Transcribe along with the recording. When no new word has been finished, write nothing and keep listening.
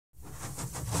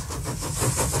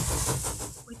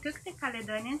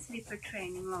Caledonian sleeper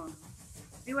train in Londres.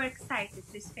 We were excited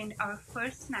to spend our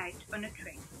first night on a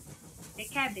train. The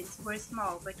cabins were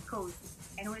small but cozy,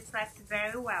 and we slept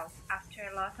very well after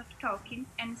a lot of talking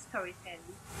and storytelling.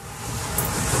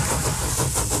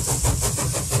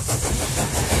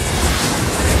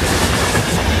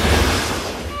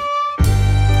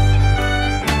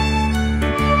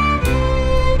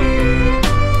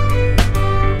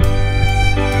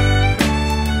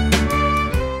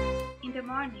 In the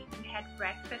morning, we had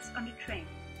breakfast on the train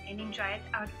and enjoyed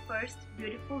our first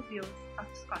beautiful views of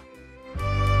Scotland.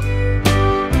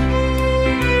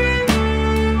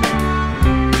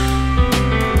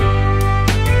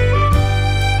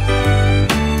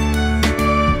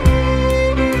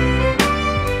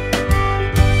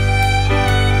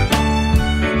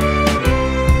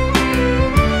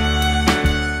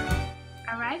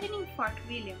 Arriving in Fort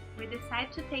William, we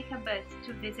decided to take a bus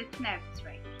to visit Nevis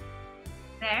Range.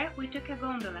 There, we took a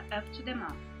gondola up to the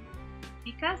mountain.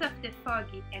 Because of the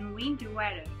foggy and windy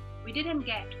weather, we didn't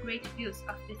get great views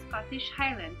of the Scottish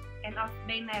Highlands and of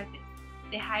Nevis,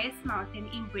 the highest mountain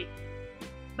in Britain.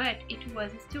 But it was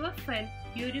still a fun,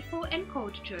 beautiful and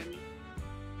cold journey.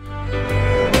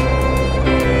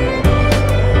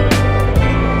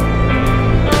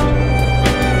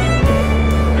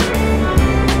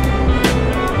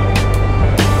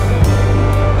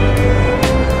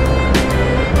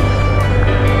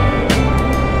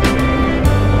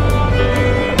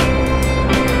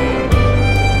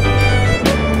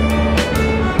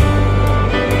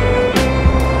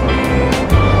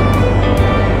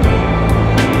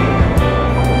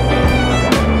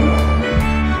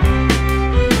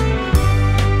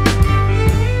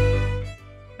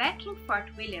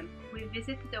 We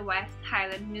visited the West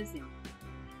Highland Museum.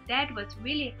 Dad was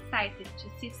really excited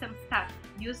to see some stuff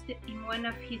used in one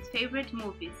of his favorite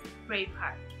movies,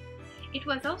 Braveheart. It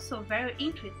was also very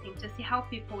interesting to see how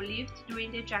people lived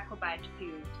during the Jacobite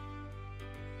period.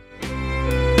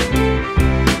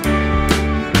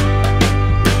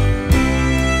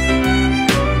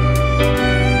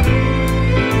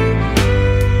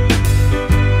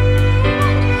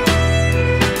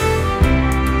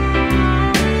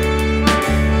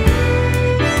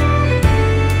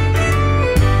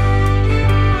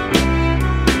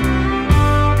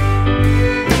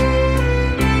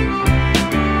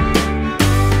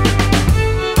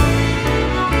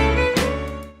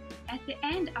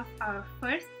 Our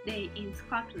first day in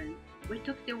Scotland, we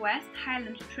took the West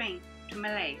Highland train to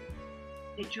Mallaig.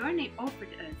 The journey offered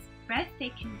us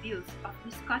breathtaking views of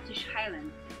the Scottish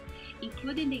Highlands,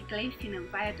 including the Glenfinnan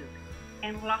Viaduct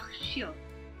and Loch Shiel,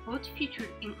 both featured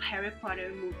in Harry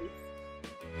Potter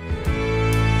movies.